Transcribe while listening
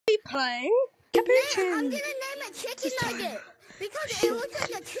playing Capuchin. I'm gonna name it Chicken Nugget because it looks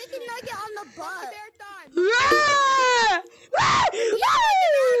like a chicken nugget on the butt.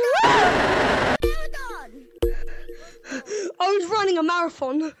 I was running a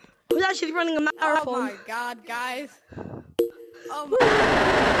marathon. I was actually running a marathon. Oh my god, guys. Oh my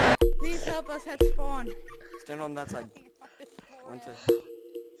god. Please help us at spawn. Stand on that side. One, two.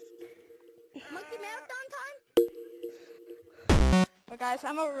 Monkey marathon time? But guys,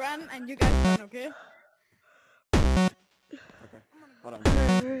 I'm gonna run and you guys run, okay? Okay. Hold on.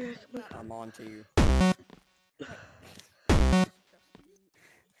 I'm on to you.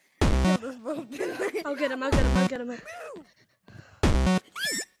 I'll get him. Guys,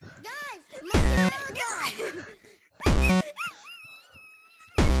 monkey marathon!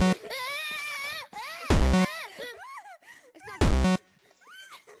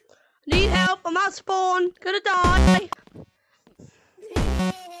 Need help, I'm at spawn. Gonna die.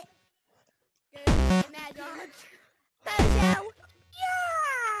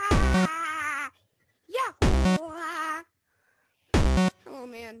 Oh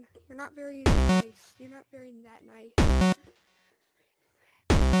man, you're not very nice. You're not very that nice.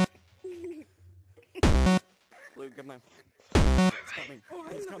 Blue, come on. It's coming.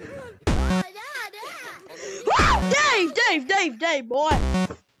 It's coming. Oh, Dave, boy.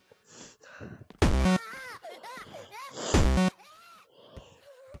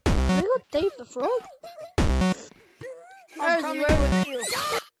 I got Dave the Frog. I'm coming with you.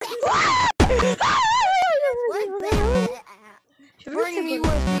 Bring me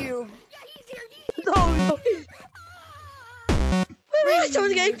with you. No.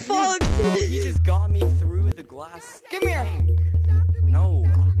 Someone's getting fogged. Bro, he just got me through the glass. Come here. No,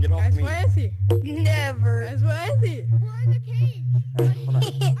 get off Guys, me. where is he? Never. Guys, where is he? we're in the cage. Hold on.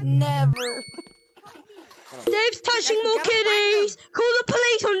 Never. Dave's touching Guys, we more gotta find kitties. Call the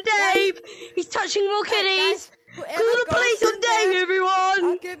police on Dave. He's touching more kitties. Call the police on Dave, everyone.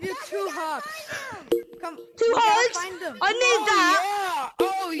 I'll give you 2 hugs. Come. 2 we gotta hugs. find them. I need that. Yeah.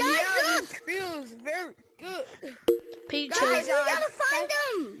 Oh yeah. This feels very good. Peaches. Guys, we gotta find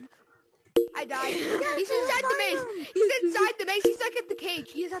him. I died. He's inside the base. He's inside the base. He's like at the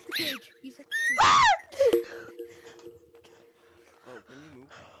cage. He's at the cage. He's at the cage. Oh, can you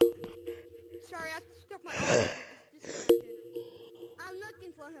move? Sorry, I stuck my I'm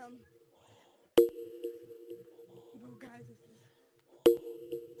looking for him. Oh guys, this is...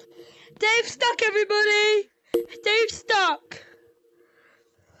 Dave's stuck, everybody. Dave's stuck.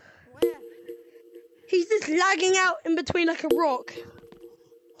 Where? He's just lagging out in between like a rock.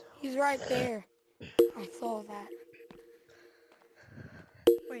 He's right there. I saw that.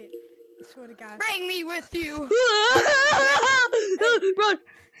 Wait, I swear to God. Bring me with you. Run.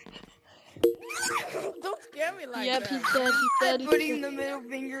 Don't scare me like Yep, that. he's dead. He's dead. I'm putting the middle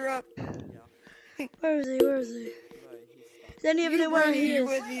finger up. Where is he? Is any of it where he is?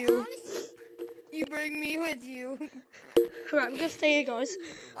 With you. You bring me with you. Alright, I'm gonna stay here, guys.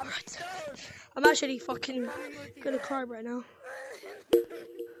 Alright. I'm actually fucking gonna cry right now.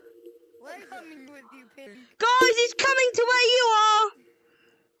 We're coming with you, pig. Guys, he's coming to where you are.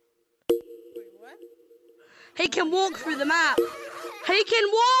 Wait, what? He can walk through the map. He can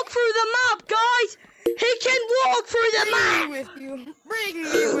walk through the map, guys. He can walk through the map. Bring me with you. Bring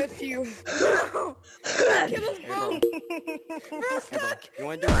me with you. Kill us, bro. We're stuck. You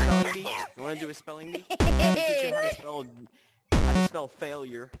want to do a spelling bee? You want to do a spelling bee? I'm gonna teach you how to spell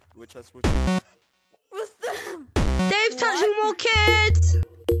failure, which that's what you... We're stuck. Dave's touching more kids.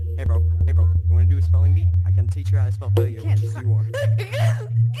 Hey bro, you want to do a spelling bee? I can teach you how to spell failure, which is you are.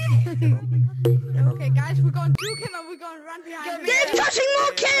 Okay, guys, we're gonna duke him and we're gonna run behind him. Dave's touching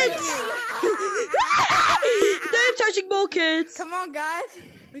more kids. Dave's touching more kids. Come on, guys.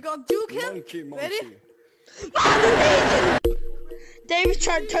 We're gonna duke him. Monkey. Ready? Dave's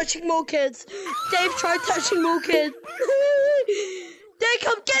tried touching more kids. Dave tried touching more kids. Dave,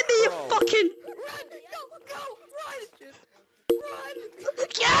 come get me, you fucking... Go!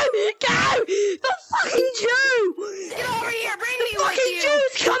 The fucking Jew! Get over here, bring me with Fucking you.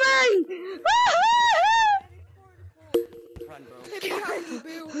 Jew's coming! Run, bro. Get behind me,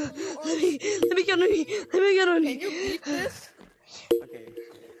 Bill. Let me get on you. Can you beat this? Okay.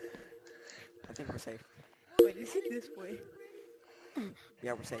 I think we're safe. Wait, is it this way?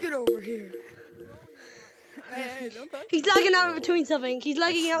 Yeah, we're safe. Get over here. Hey, don't touch. He's lagging out in between something. He's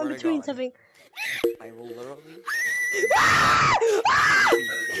lagging out in Swear to between God. something. I will literally...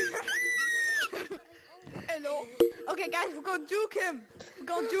 Hello. Okay, guys, we're gonna duke him. We're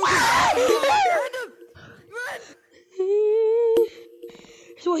gonna duke him. Run!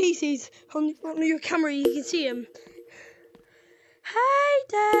 It's what he sees on your camera. You can see him. Hey,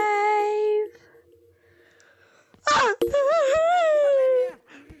 Dave.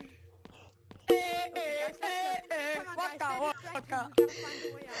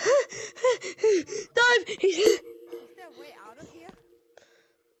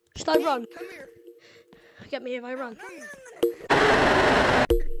 Should I run? Come here. Get me if I run. You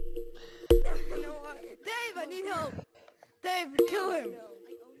know what? Dave, I need help. Dave, kill him.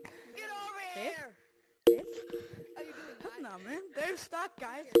 Get over here. Dave? How you doing? No, man. Dave's stuck,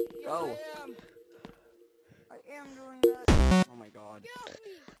 guys. Go. I am doing that. Oh my god. Get off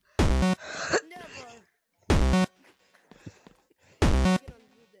me. Never. Get on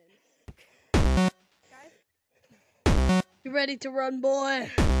you then. Guys? You ready to run, boy?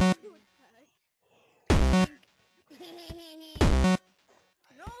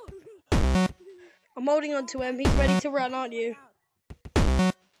 No. I'm holding on to him. He's ready to run, aren't you? No,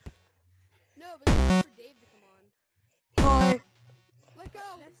 but that's for Dave to come on. Hi. Let go.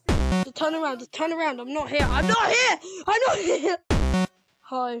 Just turn around. Just turn around. I'm not here. I'm not here. I'm not here.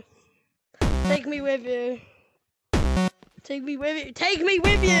 Hi. Take me with you. Take me with you. Take me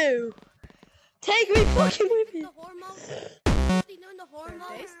with you. Take me fucking with you. The hormone. You know the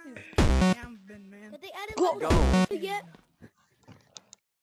hormone. Damn, man. Did they add it Go. like yet?